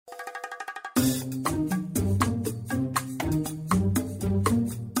Hello,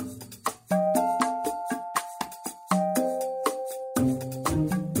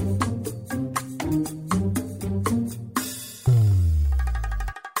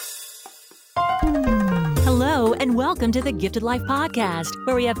 and welcome to the Gifted Life Podcast,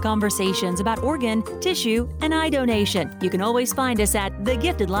 where we have conversations about organ, tissue, and eye donation. You can always find us at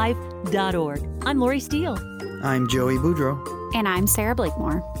thegiftedlife.org. I'm Lori Steele. I'm Joey Boudreau. And I'm Sarah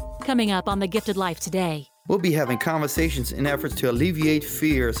Blakemore. Coming up on The Gifted Life today. We'll be having conversations in efforts to alleviate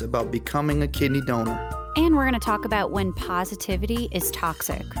fears about becoming a kidney donor. And we're going to talk about when positivity is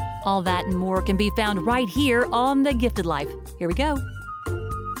toxic. All that and more can be found right here on The Gifted Life. Here we go.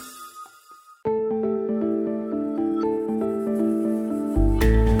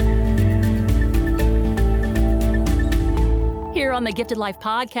 Here on the Gifted Life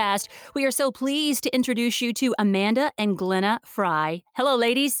Podcast, we are so pleased to introduce you to Amanda and Glenna Fry. Hello,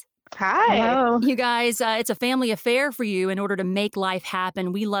 ladies. Hi. Hello. You guys, it's a family affair for you in order to make life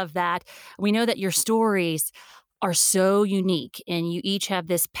happen. We love that. We know that your stories are so unique, and you each have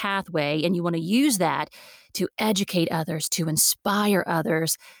this pathway, and you want to use that to educate others, to inspire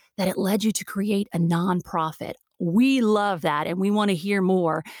others, that it led you to create a nonprofit. We love that, and we want to hear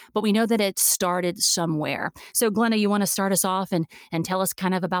more, but we know that it started somewhere. So, Glenna, you want to start us off and tell us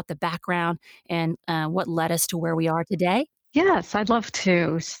kind of about the background and what led us to where we are today? Yes, I'd love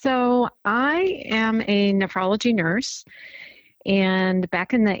to. So I am a nephrology nurse, and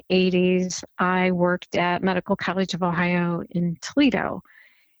back in the 80s, I worked at Medical College of Ohio in Toledo,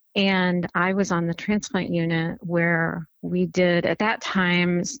 and I was on the transplant unit where we did, at that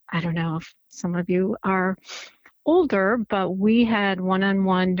time, I don't know if some of you are older, but we had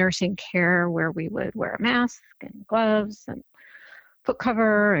one-on-one nursing care where we would wear a mask and gloves and foot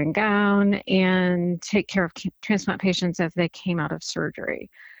cover and gown and take care of transplant patients as they came out of surgery.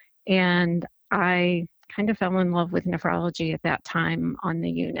 And I kind of fell in love with nephrology at that time on the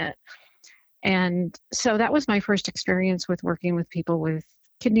unit. And so that was my first experience with working with people with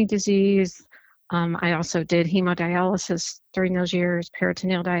kidney disease. I also did hemodialysis during those years,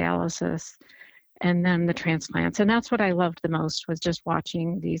 peritoneal dialysis, and then the transplants. And that's what I loved the most, was just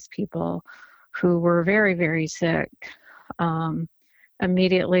watching these people who were very, very sick,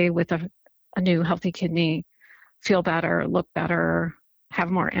 immediately with a new healthy kidney, feel better, look better, have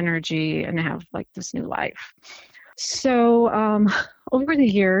more energy, and have like this new life. So over the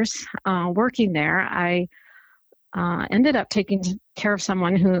years working there, I ended up taking care of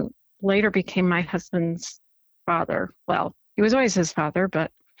someone who later became my husband's father. Well, he was always his father,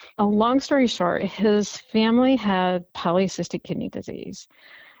 but a long story short, his family had polycystic kidney disease.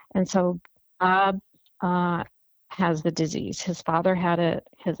 And so Bob has the disease. His father had it,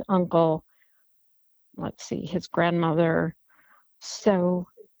 his uncle, his grandmother. So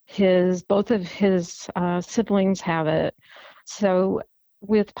both of his siblings have it. So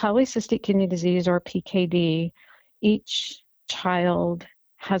with polycystic kidney disease, or PKD, each child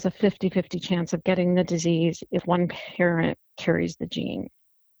has a 50-50 chance of getting the disease if one parent carries the gene.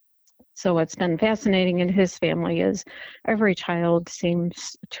 So what's been fascinating in his family is every child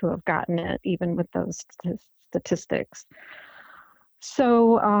seems to have gotten it, even with those statistics.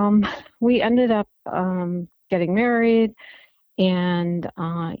 So we ended up getting married, and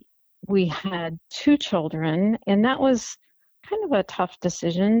we had 2 children, and that was kind of a tough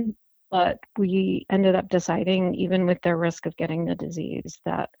decision, but we ended up deciding, even with their risk of getting the disease,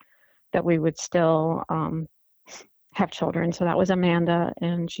 that we would still have children. So that was Amanda,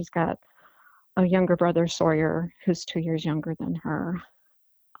 and she's got a younger brother, Sawyer, who's 2 years younger than her.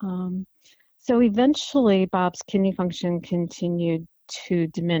 So eventually Bob's kidney function continued to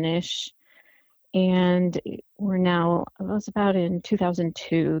diminish, and we're now, it was about in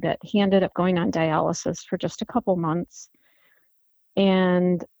 2002 that he ended up going on dialysis for just a couple months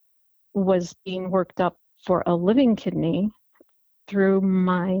and was being worked up for a living kidney through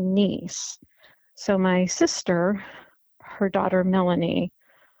my niece. So my sister, her daughter Melanie,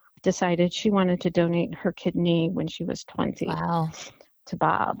 decided she wanted to donate her kidney when she was 20 to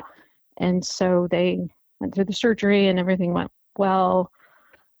Bob. And so they went through the surgery and everything went well.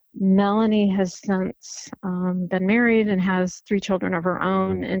 Melanie has since been married and has 3 children of her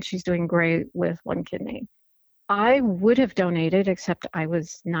own, and she's doing great with 1 kidney. I would have donated, except I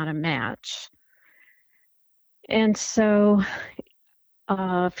was not a match. And so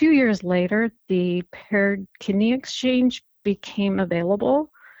a few years later, the paired kidney exchange became available.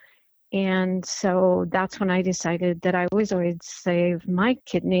 And so that's when I decided that I always save my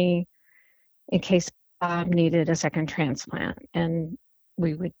kidney in case Bob needed a second transplant. And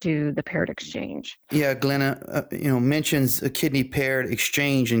we would do the paired exchange. Yeah, Glenna, mentions a kidney paired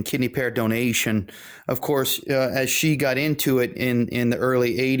exchange and kidney paired donation. Of course, as she got into it in the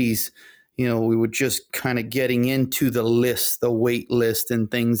early 80s, we were just kind of getting into the list, the wait list and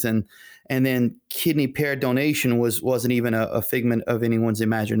things. And then kidney paired donation wasn't even a figment of anyone's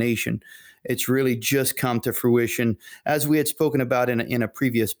imagination. It's really just come to fruition, as we had spoken about in a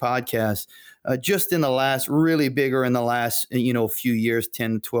previous podcast, just in the last few years,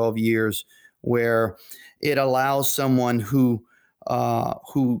 10, 12 years, where it allows someone who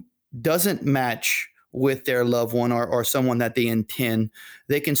doesn't match with their loved one or someone that they intend,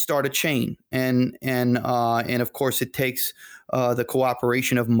 they can start a chain. And of course, it takes the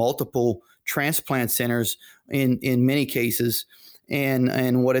cooperation of multiple transplant centers in many cases.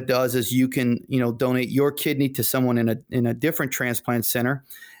 And what it does is you can, donate your kidney to someone in a different transplant center,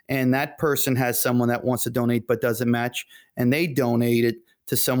 and that person has someone that wants to donate but doesn't match, and they donate it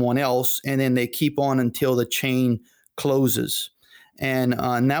to someone else, and then they keep on until the chain closes. And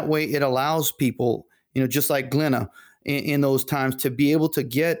that way it allows people, just like Glenna in those times, to be able to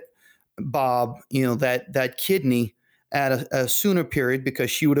get Bob, that kidney at a sooner period,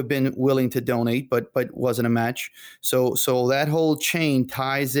 because she would have been willing to donate, but wasn't a match. So that whole chain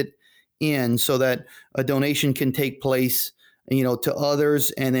ties it in so that a donation can take place, to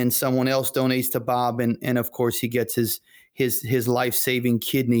others, and then someone else donates to Bob, and of course he gets his life-saving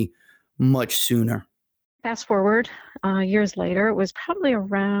kidney much sooner. Fast forward years later, it was probably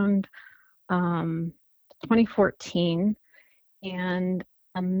around 2014, and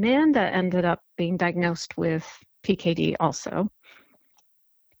Amanda ended up being diagnosed with PKD also.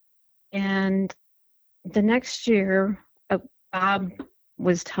 And the next year, Bob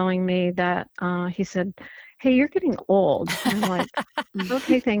was telling me that he said, "Hey, you're getting old." And I'm like,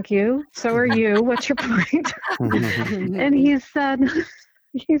 "Okay, thank you. So are you. What's your point?" And he said,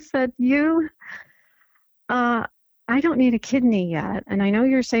 I don't need a kidney yet. And I know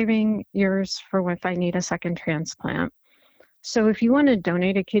you're saving yours for if I need a second transplant. So if you want to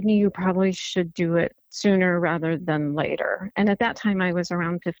donate a kidney, you probably should do it sooner rather than later. And at that time, I was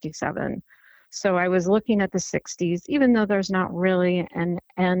around 57. So I was looking at the 60s, even though there's not really an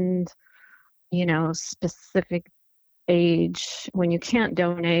end, specific age when you can't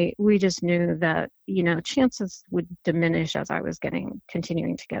donate. We just knew that, chances would diminish as I was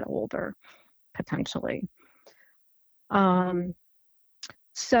continuing to get older, potentially.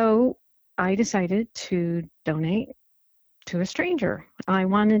 So I decided to donate to a stranger. I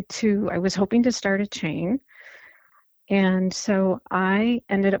was hoping to start a chain. And so I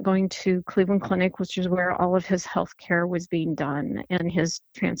ended up going to Cleveland Clinic, which is where all of his health care was being done and his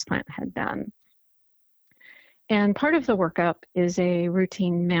transplant had been. And part of the workup is a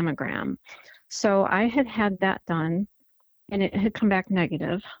routine mammogram. So I had that done and it had come back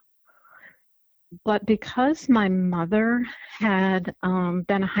negative. But because my mother had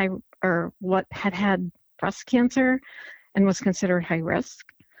been had breast cancer and was considered high risk,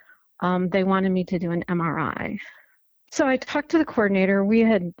 they wanted me to do an MRI. So I talked to the coordinator.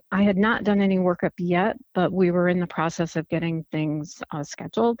 I had not done any workup yet, but we were in the process of getting things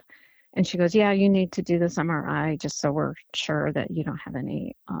scheduled. And she goes, "Yeah, you need to do this MRI just so we're sure that you don't have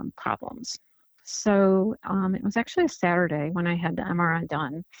any problems." So it was actually a Saturday when I had the MRI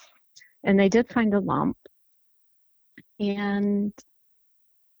done. And they did find a lump. And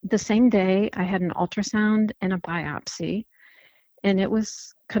the same day, I had an ultrasound and a biopsy. And it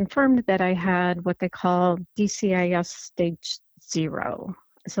was confirmed that I had what they call DCIS stage 0.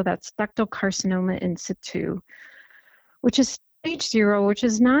 So that's ductal carcinoma in situ, which is stage 0, which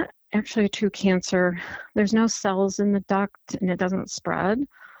is not actually a true cancer. There's no cells in the duct and it doesn't spread.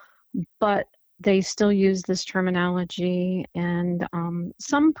 But they still use this terminology, and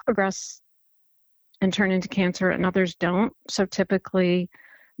some progress and turn into cancer and others don't. So typically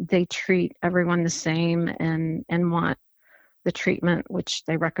they treat everyone the same and want the treatment, which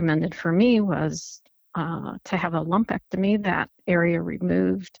they recommended for me was to have a lumpectomy, that area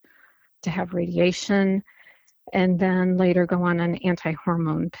removed, to have radiation, and then later go on an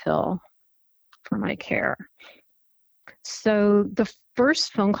anti-hormone pill for my care. So the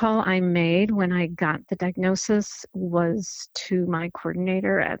first phone call I made when I got the diagnosis was to my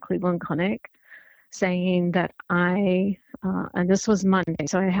coordinator at Cleveland Clinic, saying that and this was Monday.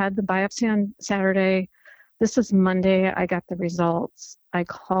 So I had the biopsy on Saturday. This is Monday. I got the results. I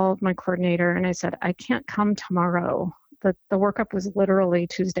called my coordinator and I said, "I can't come tomorrow." The workup was literally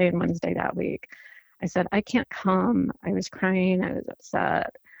Tuesday and Wednesday that week. I said, "I can't come." I was crying. I was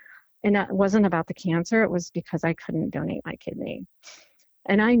upset. And that wasn't about the cancer. It was because I couldn't donate my kidney.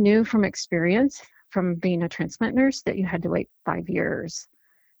 And I knew from experience, from being a transplant nurse, that you had to wait 5 years.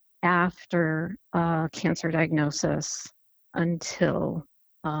 after a cancer diagnosis until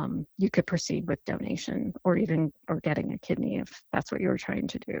you could proceed with donation or getting a kidney if that's what you were trying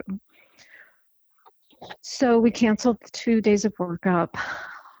to do. So we canceled 2 days of workup.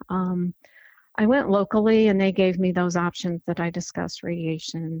 I went locally and they gave me those options that I discussed,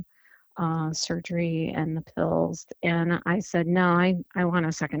 radiation, surgery, and the pills. And I said, no, I want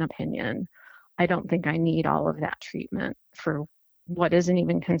a second opinion. I don't think I need all of that treatment for what isn't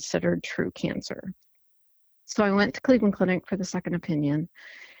even considered true cancer. So I went to Cleveland Clinic for the second opinion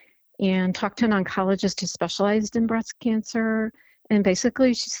and talked to an oncologist who specialized in breast cancer. And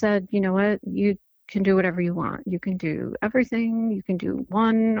basically she said, you know what, you can do whatever you want. You can do everything. You can do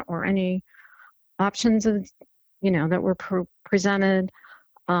one or any options of, that were presented.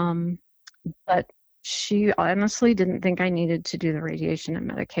 But she honestly didn't think I needed to do the radiation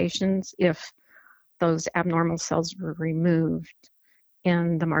and medications if those abnormal cells were removed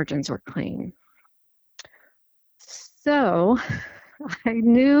and the margins were clean. So I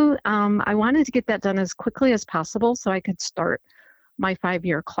knew I wanted to get that done as quickly as possible so I could start my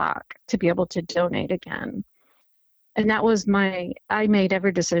 5-year clock to be able to donate again. And that was I made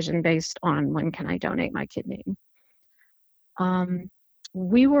every decision based on when can I donate my kidney.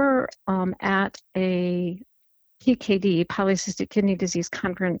 We were at a PKD, polycystic kidney disease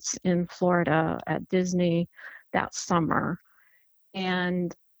conference in Florida at Disney that summer.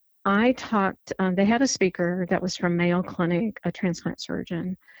 And I talked, they had a speaker that was from Mayo Clinic, a transplant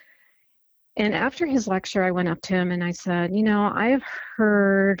surgeon. And after his lecture, I went up to him and I said, I've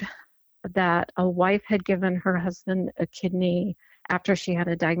heard that a wife had given her husband a kidney after she had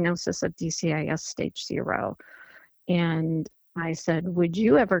a diagnosis of DCIS stage 0. And I said, would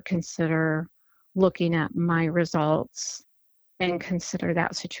you ever consider looking at my results and consider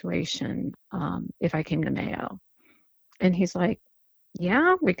that situation if I came to Mayo? And he's like,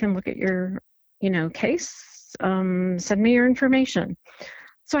 yeah, we can look at your, case. Send me your information.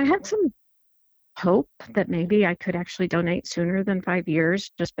 So I had some hope that maybe I could actually donate sooner than 5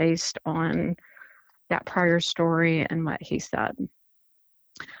 years just based on that prior story and what he said.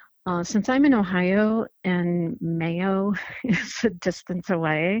 Since I'm in Ohio and Mayo is a distance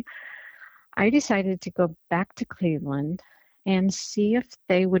away, I decided to go back to Cleveland and see if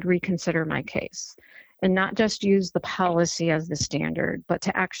they would reconsider my case and not just use the policy as the standard, but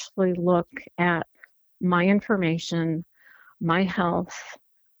to actually look at my information, my health,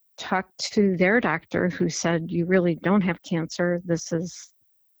 talk to their doctor who said, you really don't have cancer. This is,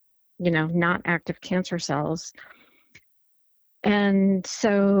 not active cancer cells. And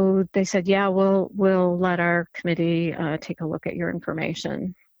so they said, yeah, we'll let our committee take a look at your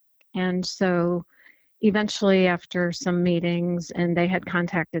information. And so eventually after some meetings, and they had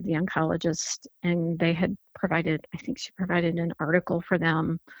contacted the oncologist and they had provided, I think she provided an article for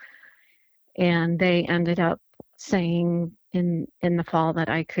them. And they ended up saying in the fall that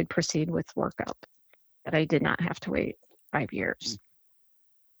I could proceed with workup, that I did not have to wait 5 years.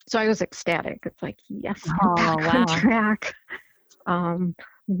 So I was ecstatic. It's like, yes, I'm back on track.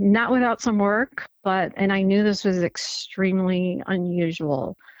 Not without some work, and I knew this was extremely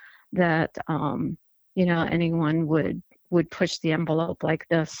unusual that, anyone would push the envelope like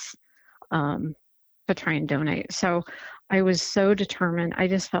this to try and donate. So I was so determined. I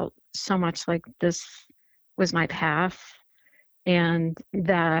just felt so much like this was my path and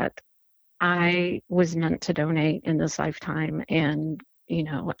that I was meant to donate in this lifetime. And,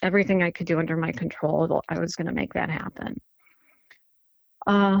 everything I could do under my control, I was going to make that happen.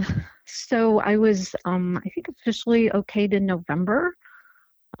 So I was, I think, officially okayed in November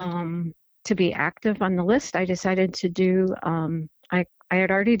to be active on the list. I decided to do, I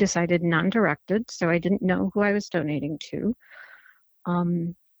had already decided non-directed, so I didn't know who I was donating to.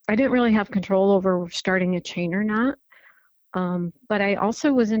 I didn't really have control over starting a chain or not, but I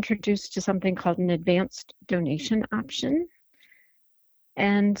also was introduced to something called an advanced donation option.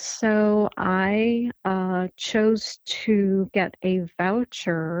 And so I chose to get a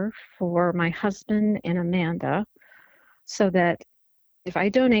voucher for my husband and Amanda so that if I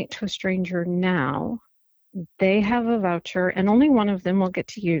donate to a stranger now, they have a voucher and only one of them will get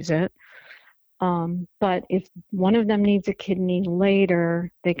to use it. But if one of them needs a kidney later,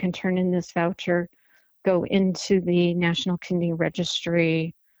 they can turn in this voucher, go into the National Kidney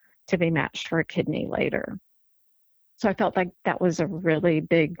Registry to be matched for a kidney later. So I felt like that was a really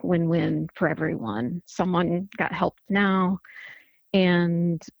big win-win for everyone. Someone got help now,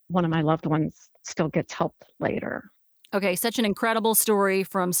 and one of my loved ones still gets help later. Okay, such an incredible story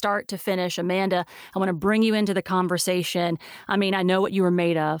from start to finish. Amanda, I want to bring you into the conversation. I mean, I know what you were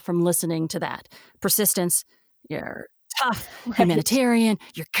made of from listening to that. Persistence, your tough, Right. humanitarian,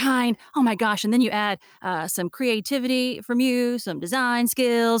 you're kind. Oh my gosh. And then you add some creativity from you, some design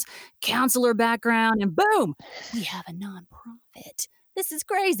skills, counselor background, and boom, we have a nonprofit. This is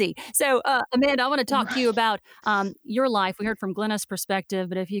crazy. So, Amanda, I want to talk to you Right. about your life. We heard from Glenna's perspective,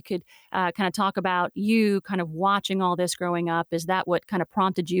 but if you could kind of talk about you kind of watching all this growing up, is that what kind of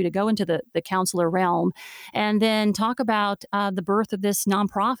prompted you to go into the counselor realm? And then talk about the birth of this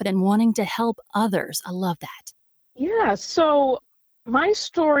nonprofit and wanting to help others. I love that. Yeah, so my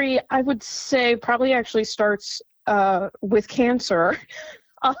story, I would say, probably actually starts with cancer.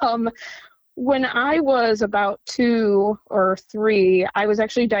 Um, when I was about 2 or 3, I was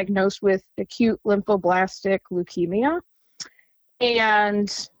actually diagnosed with acute lymphoblastic leukemia.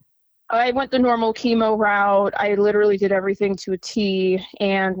 And I went the normal chemo route. I literally did everything to a T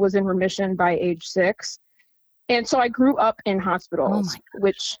and was in remission by age 6. And so I grew up in Oh hospitals, my God.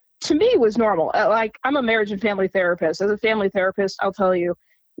 which to me was normal. Like, I'm a marriage and family therapist. As a family therapist, I'll tell you,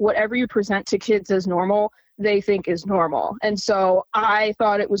 whatever you present to kids as normal, they think is normal. And so I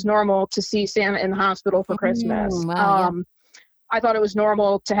thought it was normal to see Santa in the hospital for Christmas. Wow, yeah. I thought it was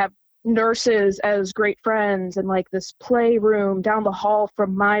normal to have nurses as great friends and like this playroom down the hall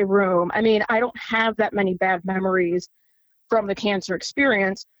from my room. I mean, I don't have that many bad memories from the cancer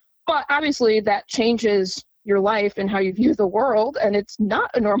experience, but obviously that changes your life and how you view the world. And it's not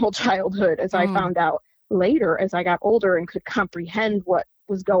a normal childhood, as I found out later as I got older and could comprehend what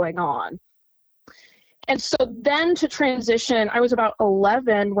was going on. And so then to transition, I was about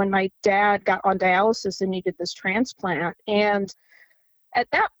 11 when my dad got on dialysis and needed this transplant. And at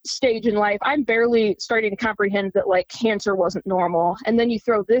that stage in life, I'm barely starting to comprehend that like cancer wasn't normal. And then you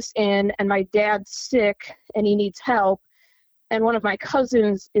throw this in and my dad's sick and he needs help. And one of my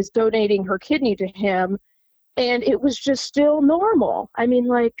cousins is donating her kidney to him. And it was just still normal. I mean,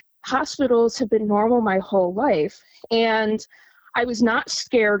 like, hospitals have been normal my whole life. And I was not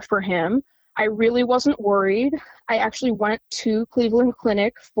scared for him. I really wasn't worried. I actually went to Cleveland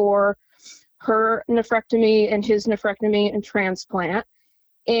Clinic for her nephrectomy and his nephrectomy and transplant.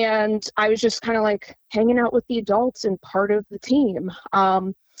 And I was just kind of like hanging out with the adults and part of the team.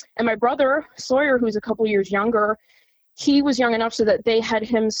 And my brother, Sawyer, who's a couple years younger, he was young enough so that they had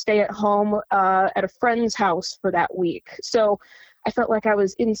him stay at home at a friend's house for that week. So I felt like I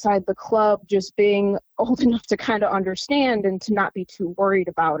was inside the club, just being old enough to kind of understand and to not be too worried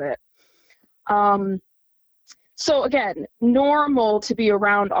about it. So again, normal to be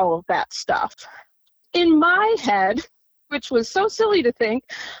around all of that stuff. In my head, which was so silly to think,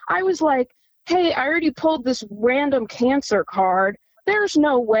 I was like, hey, I already pulled this random cancer card. There's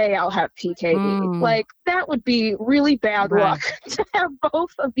no way I'll have PKD. Like, that would be really bad luck to have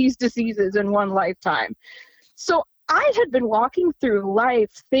both of these diseases in one lifetime. So I had been walking through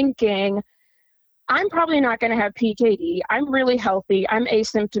life thinking, I'm probably not going to have PKD. I'm really healthy. I'm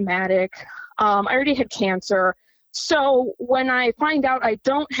asymptomatic. I already had cancer. So when I find out I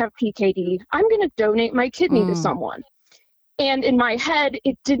don't have PKD, I'm going to donate my kidney to someone. And in my head,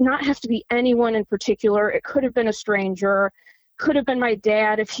 it did not have to be anyone in particular. It could have been a stranger. Could have been my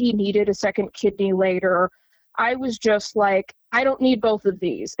dad if he needed a second kidney later. I was just like, I don't need both of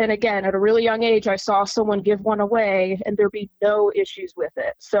these. And again, at a really young age, I saw someone give one away and there'd be no issues with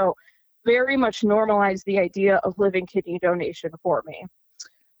it. So very much normalized the idea of living kidney donation for me.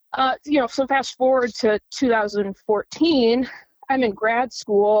 So fast forward to 2014, I'm in grad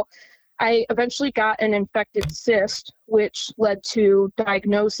school. I eventually got an infected cyst, which led to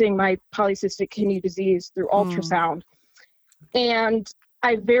diagnosing my polycystic kidney disease through ultrasound. And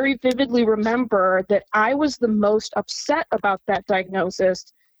I very vividly remember that I was the most upset about that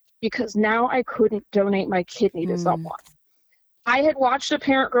diagnosis because now I couldn't donate my kidney to someone. I had watched a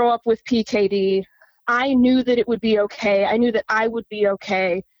parent grow up with PKD. I knew that it would be okay. I knew that I would be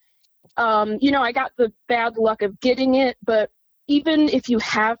okay. I got the bad luck of getting it, but even if you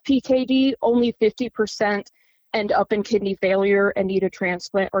have PKD, only 50% end up in kidney failure and need a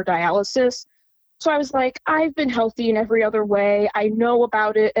transplant or dialysis. So I was like, I've been healthy in every other way. I know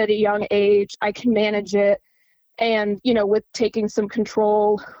about it at a young age. I can manage it. And, with taking some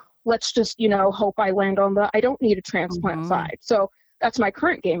control, let's just, hope I land on the I don't need a transplant side. So that's my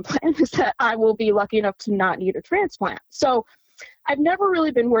current game plan, is that I will be lucky enough to not need a transplant. So I've never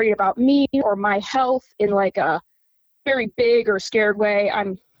really been worried about me or my health in like a very big or scared way.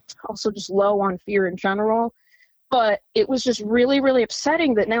 I'm also just low on fear in general. But it was just really, really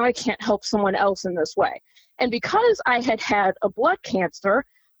upsetting that now I can't help someone else in this way. And because I had had a blood cancer,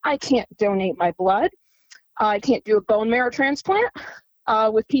 I can't donate my blood. I can't do a bone marrow transplant.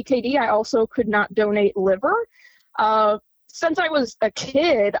 With PKD, I also could not donate liver. Since I was a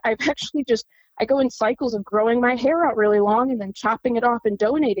kid, I've actually just I go in cycles of growing my hair out really long and then chopping it off and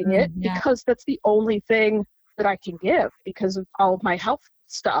donating it because that's the only thing that I can give because of all of my health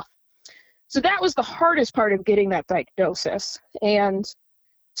stuff. So that was the hardest part of getting that diagnosis, and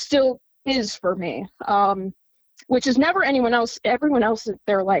still is for me, which is never anyone else. Everyone else,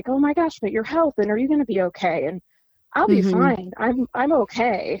 they're like, oh my gosh, but your health, and are you going to be okay? And I'll be fine. I'm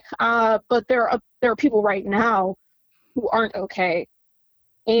okay. But there are people right now who aren't okay,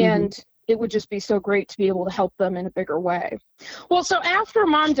 and it would just be so great to be able to help them in a bigger way. Well, so after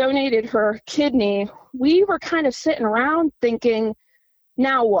Mom donated her kidney, we were kind of sitting around thinking,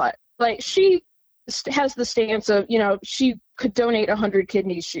 now what? Like, she has the stance of, she could donate 100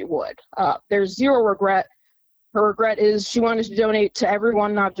 kidneys, she would. There's zero regret. Her regret is she wanted to donate to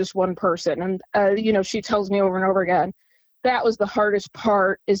everyone, not just one person. And, she tells me over and over again, that was the hardest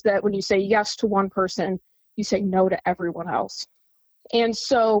part, is that when you say yes to one person, you say no to everyone else. And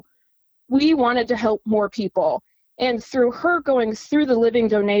so we wanted to help more people. And through her going through the living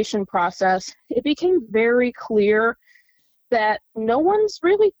donation process, it became very clear that no one's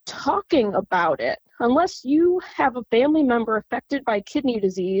really talking about it. Unless you have a family member affected by kidney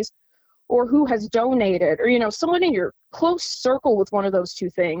disease or who has donated, or, someone in your close circle with one of those two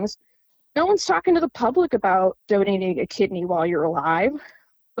things, no one's talking to the public about donating a kidney while you're alive.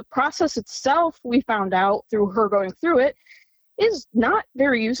 The process itself, we found out through her going through it, is not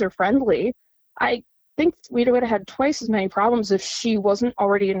very user-friendly. I think we would have had twice as many problems if she wasn't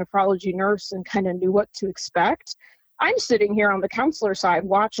already a nephrology nurse and kind of knew what to expect. I'm sitting here on the counselor side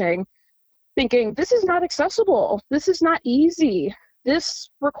watching, thinking, this is not accessible. This is not easy.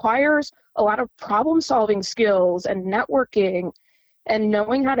 This requires a lot of problem-solving skills and networking and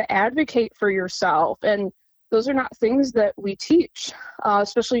knowing how to advocate for yourself. And those are not things that we teach,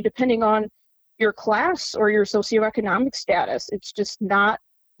 especially depending on your class or your socioeconomic status. It's just not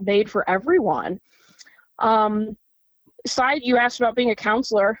made for everyone. You asked about being a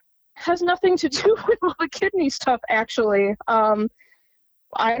counselor. Has nothing to do with all the kidney stuff, actually.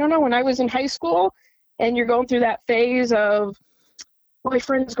 I don't know, when I was in high school and you're going through that phase of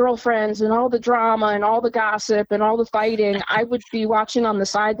boyfriends, girlfriends, and all the drama and all the gossip and all the fighting, I would be watching on the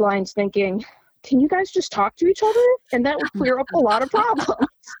sidelines thinking, can you guys just talk to each other? And that would clear up a lot of problems.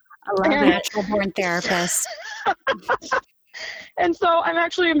 I love natural born therapist. And so I'm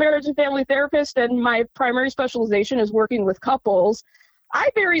actually a marriage and family therapist, and my primary specialization is working with couples. I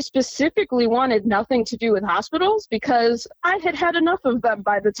very specifically wanted nothing to do with hospitals because I had had enough of them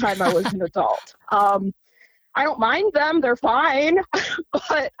by the time I was an adult. I don't mind them, they're fine,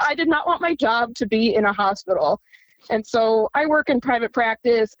 but I did not want my job to be in a hospital. And so I work in private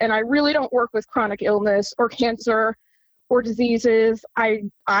practice, and I really don't work with chronic illness or cancer or diseases. I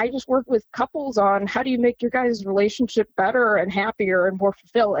just work with couples on how do you make your guys' relationship better and happier and more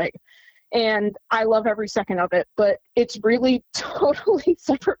fulfilling. And I love every second of it, but it's really totally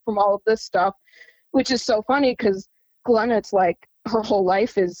separate from all of this stuff, which is so funny because Glenna, it's like her whole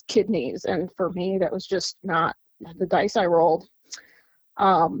life is kidneys. And for me, that was just not the dice I rolled.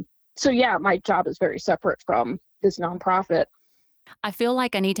 So yeah, my job is very separate from this nonprofit. I feel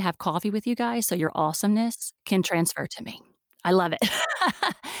like I need to have coffee with you guys so your awesomeness can transfer to me. I love it.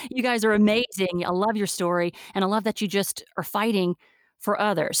 You guys are amazing. I love your story, and I love that you just are fighting for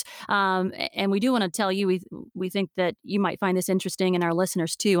others. And we do want to tell you, we think that you might find this interesting, and our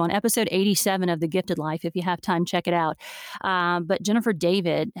listeners too. On episode 87 of The Gifted Life, if you have time, check it out. But Jennifer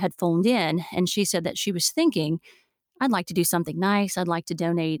David had phoned in, and she said that she was thinking, I'd like to do something nice. I'd like to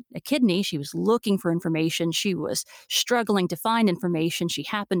donate a kidney. She was looking for information. She was struggling to find information. She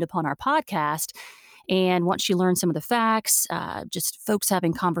happened upon our podcast. And once she learned some of the facts, just folks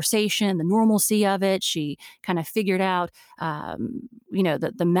having conversation, the normalcy of it, she kind of figured out,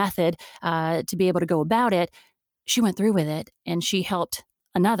 the method to be able to go about it. She went through with it, and she helped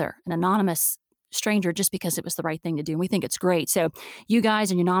an anonymous stranger, just because it was the right thing to do. And we think it's great. So you guys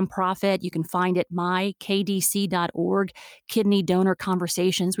and your nonprofit, you can find it mykdc.org, Kidney Donor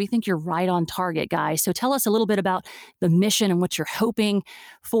Conversations. We think you're right on target, guys. So tell us a little bit about the mission and what you're hoping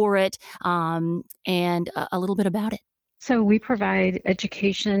for it, and a little bit about it. So we provide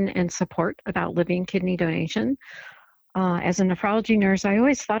education and support about living kidney donation. As a nephrology nurse, I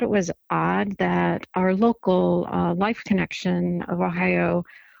always thought it was odd that our local Life Connection of Ohio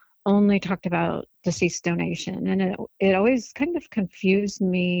only talked about deceased donation. And it always kind of confused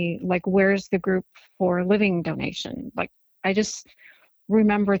me, like, where's the group for living donation? Like, I just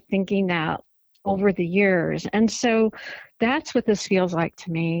remember thinking that over the years. And so that's what this feels like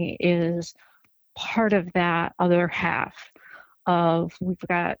to me, is part of that other half of, we've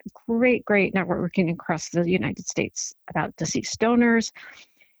got great networking across the United States about deceased donors.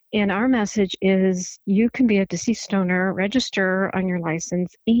 And our message is you can be a deceased donor, register on your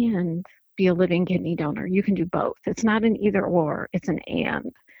license, and be a living kidney donor. You can do both. It's not an either or, it's an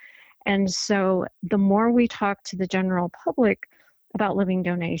and. And so the more we talk to the general public about living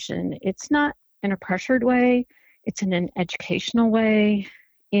donation, it's not in a pressured way, it's in an educational way.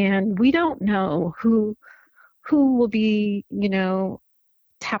 And we don't know who will be,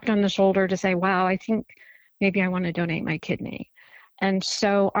 tapped on the shoulder to say, wow, I think maybe I want to donate my kidney. And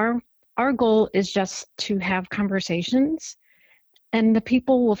so our goal is just to have conversations, and the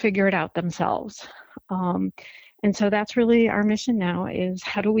people will figure it out themselves. And so that's really our mission now, is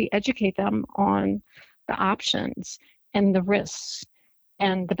how do we educate them on the options and the risks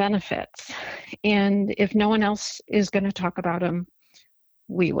and the benefits. And if no one else is going to talk about them,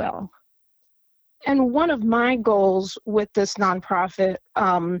 we will. And one of my goals with this nonprofit,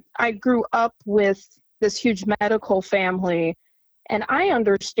 I grew up with this huge medical family, and I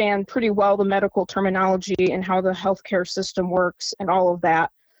understand pretty well the medical terminology and how the healthcare system works and all of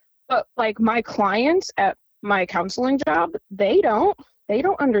that. But like my clients at my counseling job, they don't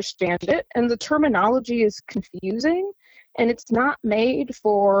understand it, and the terminology is confusing, and it's not made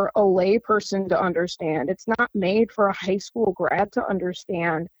for a lay person to understand. It's not made for a high school grad to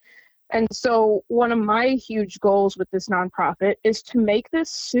understand. And so one of my huge goals with this nonprofit is to make this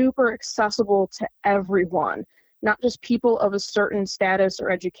super accessible to everyone, not just people of a certain status or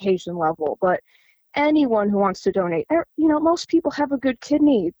education level, but anyone who wants to donate. Most people have a good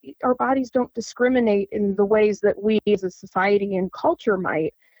kidney. Our bodies don't discriminate in the ways that we as a society and culture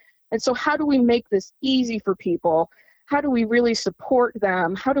might. And so how do we make this easy for people? How do we really support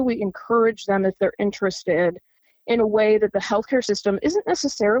them? How do we encourage them if they're interested in a way that the healthcare system isn't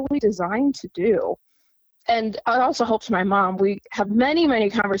necessarily designed to do? And it also helps my mom. We have many, many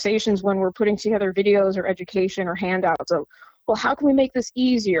conversations when we're putting together videos or education or handouts of, well, how can we make this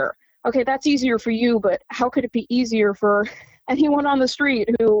easier? Okay, that's easier for you, but how could it be easier for anyone on the street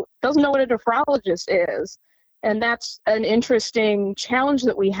who doesn't know what a nephrologist is? And that's an interesting challenge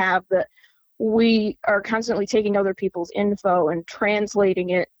that we have, that we are constantly taking other people's info and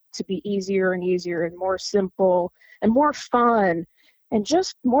translating it to be easier and easier and more simple and more fun and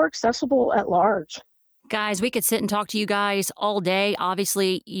just more accessible at large. Guys, we could sit and talk to you guys all day.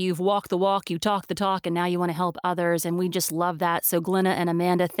 Obviously, you've walked the walk, you talk the talk, and now you want to help others. And we just love that. So Glenna and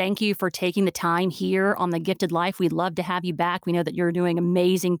Amanda, thank you for taking the time here on The Gifted Life. We'd love to have you back. We know that you're doing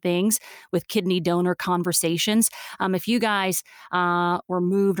amazing things with kidney donor conversations. If you guys were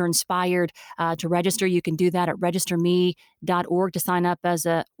moved or inspired to register, you can do that at registerme.org to sign up as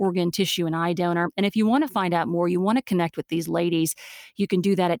a organ, tissue, and eye donor. And if you want to find out more, you want to connect with these ladies, you can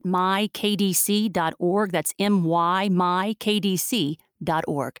do that at mykdc.org. That's mykdc.org.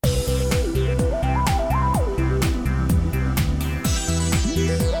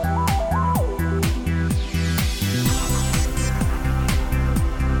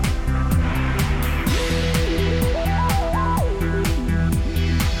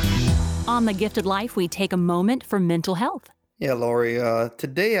 On The Gifted Life, we take a moment for mental health. Yeah, Lori,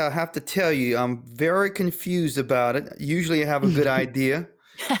 today I have to tell you, I'm very confused about it. Usually I have a good idea.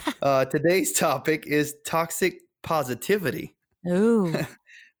 Today's topic is toxic positivity. Ooh.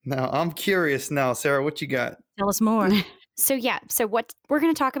 Now, I'm curious now, Sarah, what you got? Tell us more. So what we're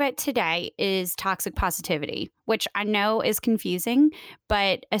going to talk about today is toxic positivity, which I know is confusing,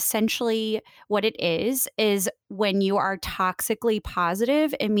 but essentially what it is when you are toxically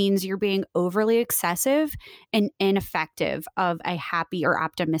positive, it means you're being overly excessive and ineffective of a happy or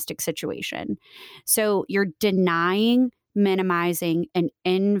optimistic situation. So you're denying, minimizing, and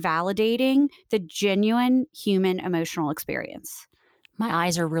invalidating the genuine human emotional experience. My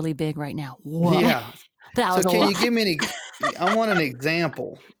eyes are really big right now. Whoa. Yeah. That was So a can lot. you give me I want an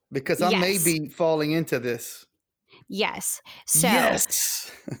example, because I may Yes. be falling into this. Yes. So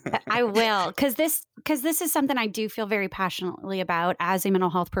Yes. I will, because this is something I do feel very passionately about as a mental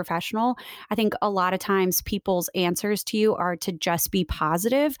health professional. I think a lot of times people's answers to you are to just be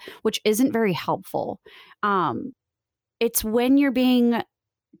positive, which isn't very helpful. It's when you're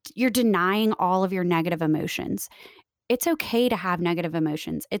denying all of your negative emotions. It's okay to have negative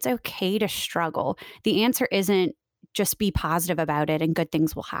emotions. It's okay to struggle. The answer isn't just be positive about it and good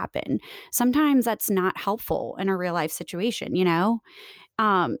things will happen. Sometimes that's not helpful in a real life situation,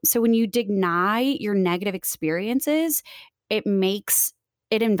 So when you deny your negative experiences, it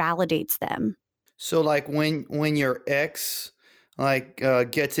invalidates them. So like when your ex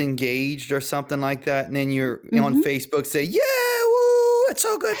gets engaged or something like that, and then you're on Facebook say, yeah, woo, it's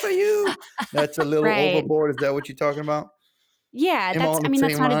so good for you. That's a little Right. overboard. Is that what you're talking about? Yeah, Am I on the that's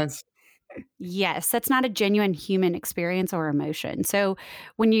same not lines? Yes, that's not a genuine human experience or emotion. So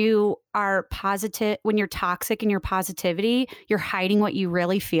when you are positive, when you're toxic in your positivity, you're hiding what you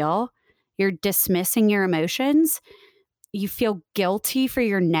really feel. You're dismissing your emotions. You feel guilty for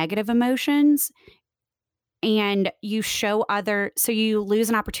your negative emotions, and so you lose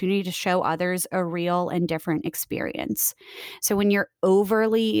an opportunity to show others a real and different experience. So when you're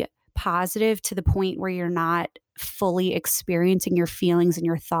overly positive to the point where you're not fully experiencing your feelings and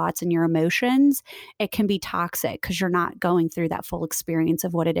your thoughts and your emotions, it can be toxic because you're not going through that full experience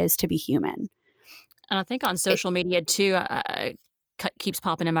of what it is to be human. And I think on social media too, keeps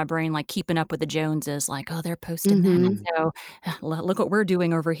popping in my brain, like keeping up with the Joneses, like, oh, they're posting that. Mhm. So look what we're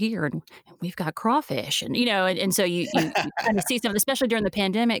doing over here. And we've got crawfish. And, and so you kind of see something, especially during the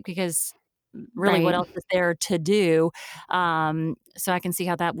pandemic, because really what Right. else is there to do? So I can see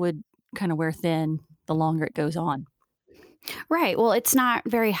how that would kind of wear thin the longer it goes on. Right. Well, it's not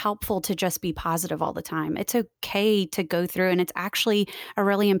very helpful to just be positive all the time. It's okay to go through, and it's actually a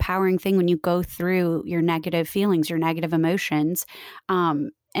really empowering thing when you go through your negative feelings, your negative emotions,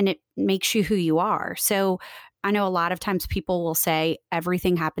 and it makes you who you are. So I know a lot of times people will say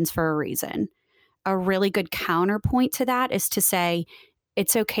everything happens for a reason. A really good counterpoint to that is to say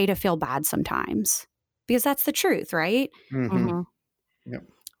it's okay to feel bad sometimes because that's the truth, right? Hmm. Hmm. Yep.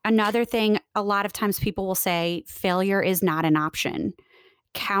 Another thing, a lot of times people will say failure is not an option.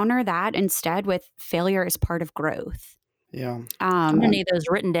 Counter that instead with failure is part of growth. Yeah. I'm gonna need those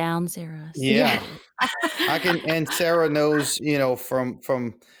written down, Sarah. Yeah. Yeah. I can, and Sarah knows,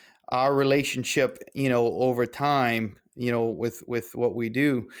 from our relationship, over time, with what we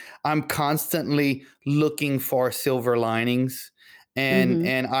do, I'm constantly looking for silver linings, and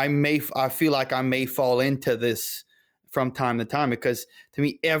Hmm. I feel like I may fall into this from time to time, because to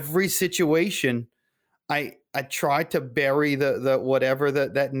me, every situation, I try to bury the whatever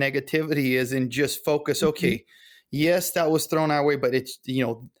that negativity is, and just focus. Hmm. Okay, yes, that was thrown our way, but it's,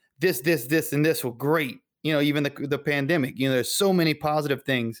 this and this were great. Even the pandemic. There's so many positive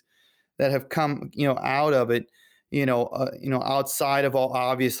things that have come out of it. Outside of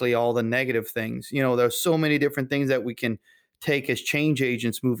obviously all the negative things. There's so many different things that we can take as change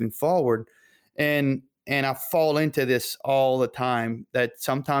agents moving forward, and I fall into this all the time. That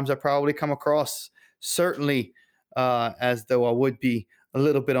sometimes I probably come across, certainly, as though I would be a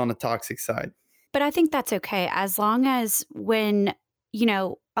little bit on the toxic side. But I think that's okay as long as when,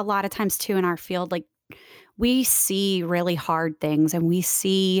 a lot of times too in our field, like we see really hard things and we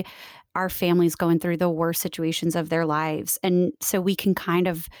see our families going through the worst situations of their lives. And so we can kind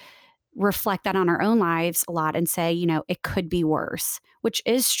of reflect that on our own lives a lot and say, it could be worse, which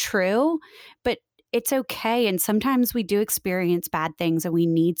is true, but it's okay. And sometimes we do experience bad things and we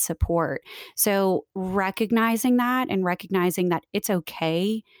need support. So recognizing that and recognizing that it's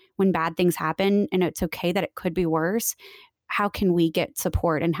okay when bad things happen and it's okay that it could be worse. How can we get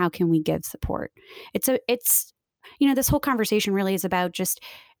support and how can we give support? This whole conversation really is about just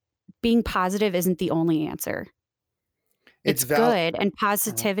being positive isn't the only answer. It's It's val. good and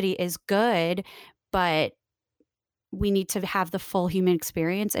positivity is good, but we need to have the full human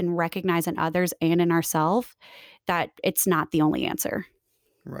experience and recognize in others and in ourselves that it's not the only answer.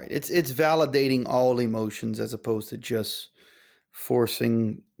 Right. It's validating all emotions, as opposed to just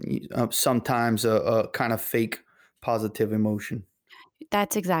forcing sometimes a kind of fake positive emotion.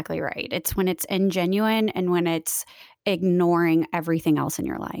 That's exactly right. It's when it's ingenuine and when it's ignoring everything else in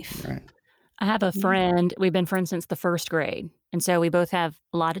your life. Right. I have a Yeah. friend, we've been friends since the first grade. And so we both have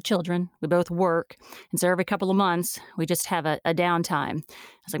a lot of children. We both work. And so every couple of months, we just have a downtime.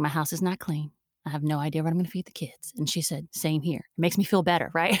 I was like, my house is not clean. I have no idea what I'm going to feed the kids. And she said, same here. It makes me feel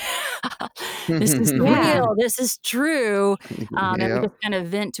better, right? This is Yeah. real. This is true. And we Yeah. just kind of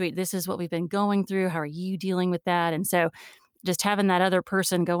vent to it. This is what we've been going through. How are you dealing with that? And so just having that other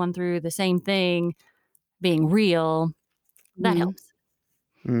person going through the same thing, being real, that Mhm. helps.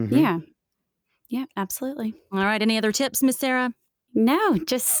 Hmm. Yeah. Yeah, absolutely. All right. Any other tips, Miss Sarah? No,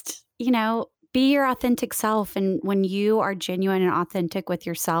 just, be your authentic self. And when you are genuine and authentic with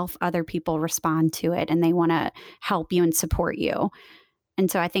yourself, other people respond to it and they want to help you and support you. And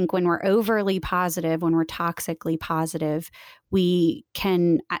so I think when we're overly positive, when we're toxically positive, we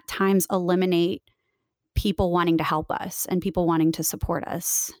can at times eliminate people wanting to help us and people wanting to support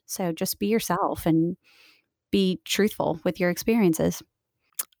us. So just be yourself and be truthful with your experiences.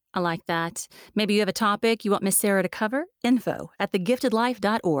 I like that. Maybe you have a topic you want Miss Sarah to cover?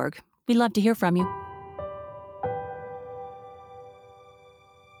 info@thegiftedlife.org. We'd love to hear from you.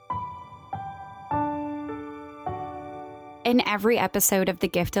 In every episode of the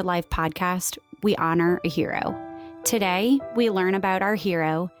Gifted Life podcast, we honor a hero. Today, we learn about our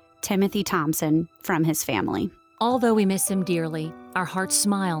hero, Timothy Thompson from his family. Although we miss him dearly, our hearts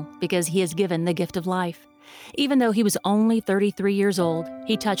smile because he has given the gift of life. Even though he was only 33 years old,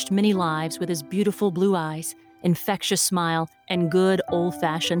 he touched many lives with his beautiful blue eyes, infectious smile, and good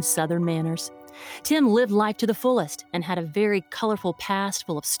old-fashioned Southern manners. Tim lived life to the fullest and had a very colorful past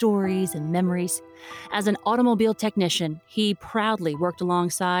full of stories and memories. As an automobile technician, he proudly worked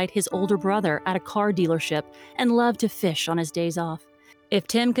alongside his older brother at a car dealership and loved to fish on his days off. If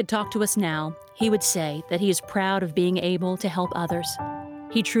Tim could talk to us now, he would say that he is proud of being able to help others.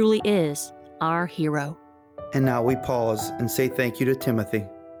 He truly is our hero. And now we pause and say thank you to Timothy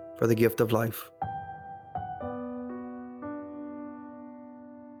for the gift of life.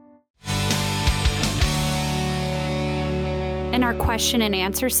 In our question and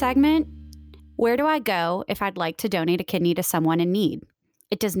answer segment, where do I go if I'd like to donate a kidney to someone in need?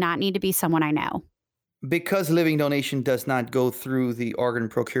 It does not need to be someone I know. Because living donation does not go through the organ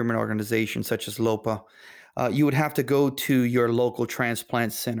procurement organization such as LOPA, you would have to go to your local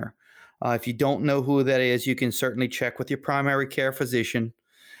transplant center. If you don't know who that is, you can certainly check with your primary care physician.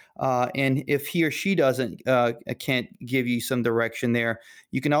 And if he or she can't give you some direction there,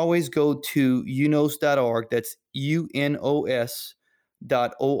 you can always go to unos.org. That's unos.org.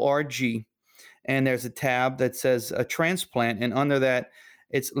 And there's a tab that says a transplant. And under that,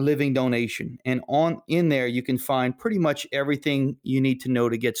 it's living donation. And in there, you can find pretty much everything you need to know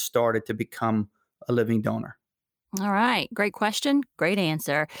to get started to become a living donor. All right. Great question. Great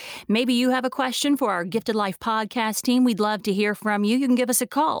answer. Maybe you have a question for our Gifted Life podcast team. We'd love to hear from you. You can give us a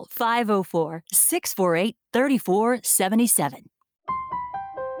call, 504-648-3477.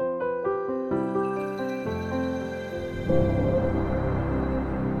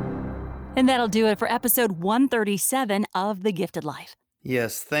 And that'll do it for episode 137 of The Gifted Life.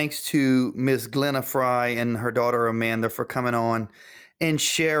 Yes, thanks to Ms. Glenna Fry and her daughter Amanda for coming on and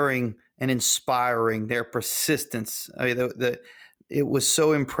sharing and inspiring their persistence. I mean, it was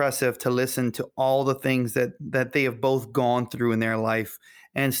so impressive to listen to all the things that they have both gone through in their life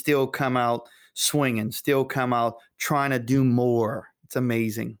and still come out swinging, still come out trying to do more. It's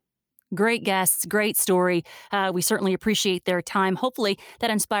amazing. Great guests, great story. We certainly appreciate their time. Hopefully that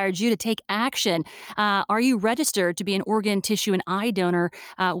inspired you to take action. Are you registered to be an organ, tissue, and eye donor?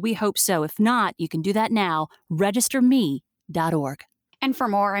 We hope so. If not, you can do that now. Registerme.org. And for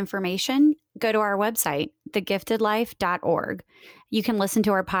more information, go to our website, thegiftedlife.org. You can listen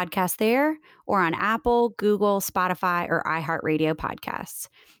to our podcast there or on Apple, Google, Spotify, or iHeartRadio podcasts.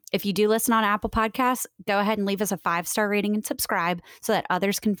 If you do listen on Apple Podcasts, go ahead and leave us a 5-star rating and subscribe so that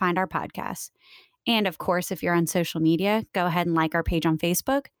others can find our podcast. And of course, if you're on social media, go ahead and like our page on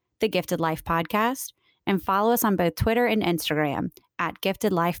Facebook, The Gifted Life Podcast, and follow us on both Twitter and Instagram at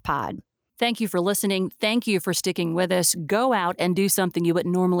Gifted Life Pod. Thank you for listening. Thank you for sticking with us. Go out and do something you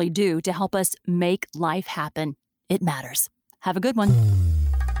wouldn't normally do to help us make life happen. It matters. Have a good one.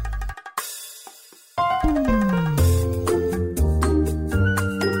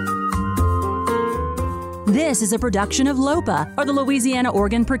 This is a production of LOPA, or the Louisiana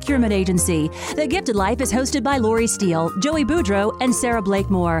Organ Procurement Agency. The Gifted Life is hosted by Lori Steele, Joey Boudreau, and Sarah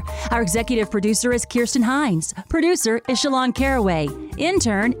Blakemore. Our executive producer is Kirsten Hines. Producer is Shalon Caraway.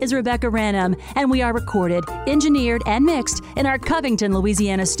 Intern is Rebecca Ranum. And we are recorded, engineered, and mixed in our Covington,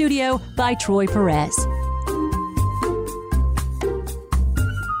 Louisiana studio by Troy Perez.